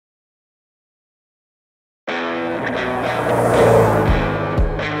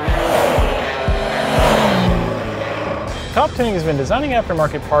COBB Tuning has been designing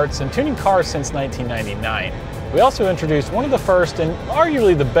aftermarket parts and tuning cars since 1999. We also introduced one of the first and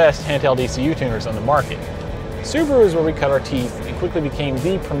arguably the best handheld ECU tuners on the market. Subaru is where we cut our teeth and quickly became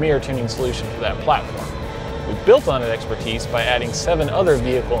the premier tuning solution for that platform. We built on that expertise by adding 7 other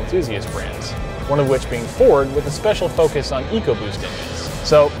vehicle enthusiast brands, one of which being Ford with a special focus on EcoBoost engines.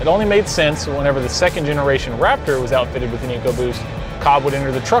 So it only made sense whenever the second generation Raptor was outfitted with an EcoBoost, COBB would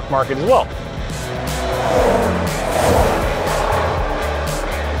enter the truck market as well.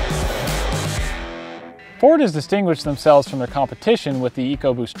 Ford has distinguished themselves from their competition with the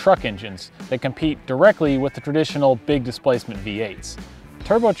EcoBoost truck engines that compete directly with the traditional big displacement V8s.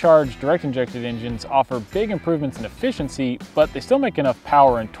 Turbocharged direct injected engines offer big improvements in efficiency, but they still make enough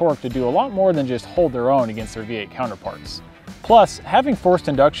power and torque to do a lot more than just hold their own against their V8 counterparts. Plus, having forced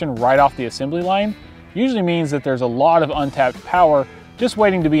induction right off the assembly line usually means that there's a lot of untapped power just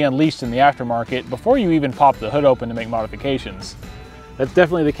waiting to be unleashed in the aftermarket before you even pop the hood open to make modifications. That's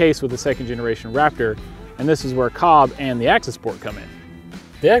definitely the case with the second generation Raptor, and this is where COBB and the Accessport come in.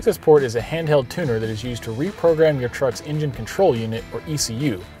 The Accessport is a handheld tuner that is used to reprogram your truck's engine control unit, or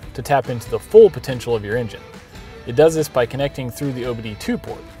ECU, to tap into the full potential of your engine. It does this by connecting through the OBD2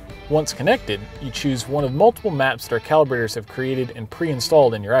 port. Once connected, you choose one of multiple maps that our calibrators have created and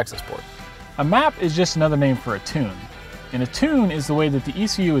pre-installed in your Accessport. A map is just another name for a tune, and a tune is the way that the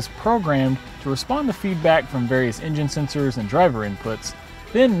ECU is programmed to respond to feedback from various engine sensors and driver inputs,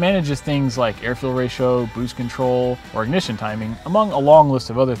 then manages things like airfill ratio, boost control, or ignition timing, among a long list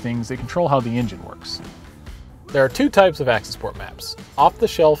of other things that control how the engine works. There are 2 types of Accessport maps,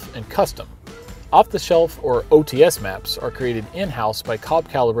 off-the-shelf and custom. Off-the-shelf, or OTS maps, are created in-house by COBB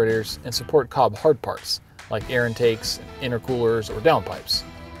calibrators and support COBB hard parts, like air intakes, intercoolers, or downpipes.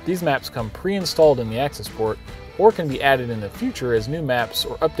 These maps come pre-installed in the Accessport, or can be added in the future as new maps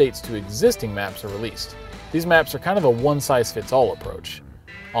or updates to existing maps are released. These maps are kind of a one-size-fits-all approach.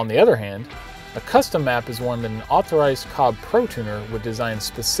 On the other hand, a custom map is one that an authorized COBB Pro Tuner would design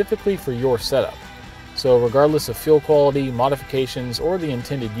specifically for your setup. So regardless of fuel quality, modifications, or the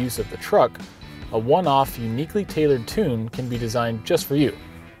intended use of the truck, a one-off, uniquely tailored tune can be designed just for you.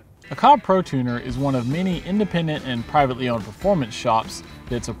 A COBB Pro Tuner is one of many independent and privately owned performance shops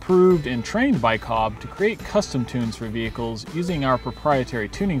that's approved and trained by COBB to create custom tunes for vehicles using our proprietary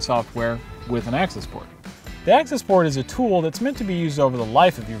tuning software with an Accessport. The Accessport is a tool that's meant to be used over the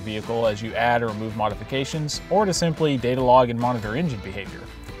life of your vehicle as you add or remove modifications, or to simply data log and monitor engine behavior.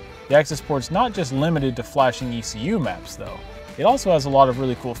 The Accessport's not just limited to flashing ECU maps though. It also has a lot of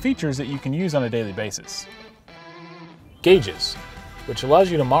really cool features that you can use on a daily basis. Gauges, which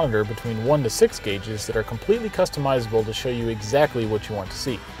allows you to monitor between 1 to 6 gauges that are completely customizable to show you exactly what you want to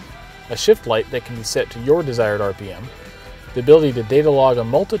see. A shift light that can be set to your desired RPM, the ability to data log a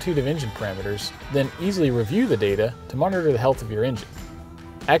multitude of engine parameters, then easily review the data to monitor the health of your engine.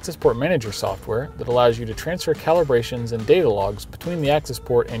 Accessport Manager software that allows you to transfer calibrations and data logs between the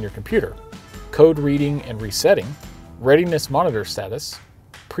Accessport and your computer, code reading and resetting, readiness monitor status,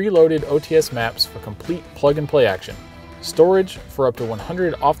 preloaded OTS maps for complete plug-and-play action, storage for up to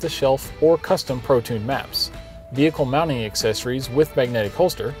 100 off-the-shelf or custom Pro-tuned maps, vehicle mounting accessories with magnetic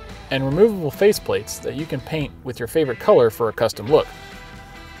holster, and removable faceplates that you can paint with your favorite color for a custom look.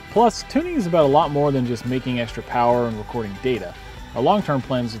 Plus, tuning is about a lot more than just making extra power and recording data. Our long-term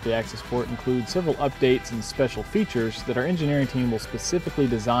plans with the Accessport include several updates and special features that our engineering team will specifically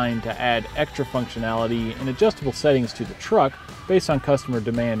design to add extra functionality and adjustable settings to the truck based on customer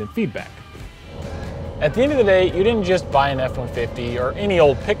demand and feedback. At the end of the day, you didn't just buy an F-150 or any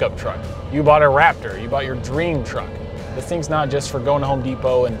old pickup truck. You bought a Raptor, you bought your dream truck. This thing's not just for going to Home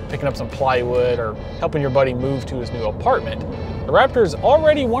Depot and picking up some plywood or helping your buddy move to his new apartment. The Raptor is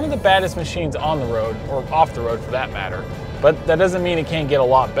already one of the baddest machines on the road, or off the road for that matter, but that doesn't mean it can't get a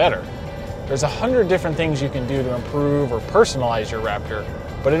lot better. There's 100 different things you can do to improve or personalize your Raptor,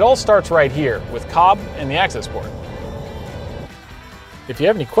 but it all starts right here with COBB and the Accessport. If you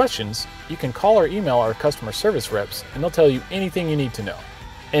have any questions, you can call or email our customer service reps and they'll tell you anything you need to know.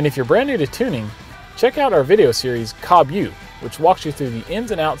 And if you're brand new to tuning, check out our video series COBB U, which walks you through the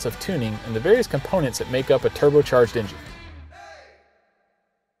ins and outs of tuning and the various components that make up a turbocharged engine.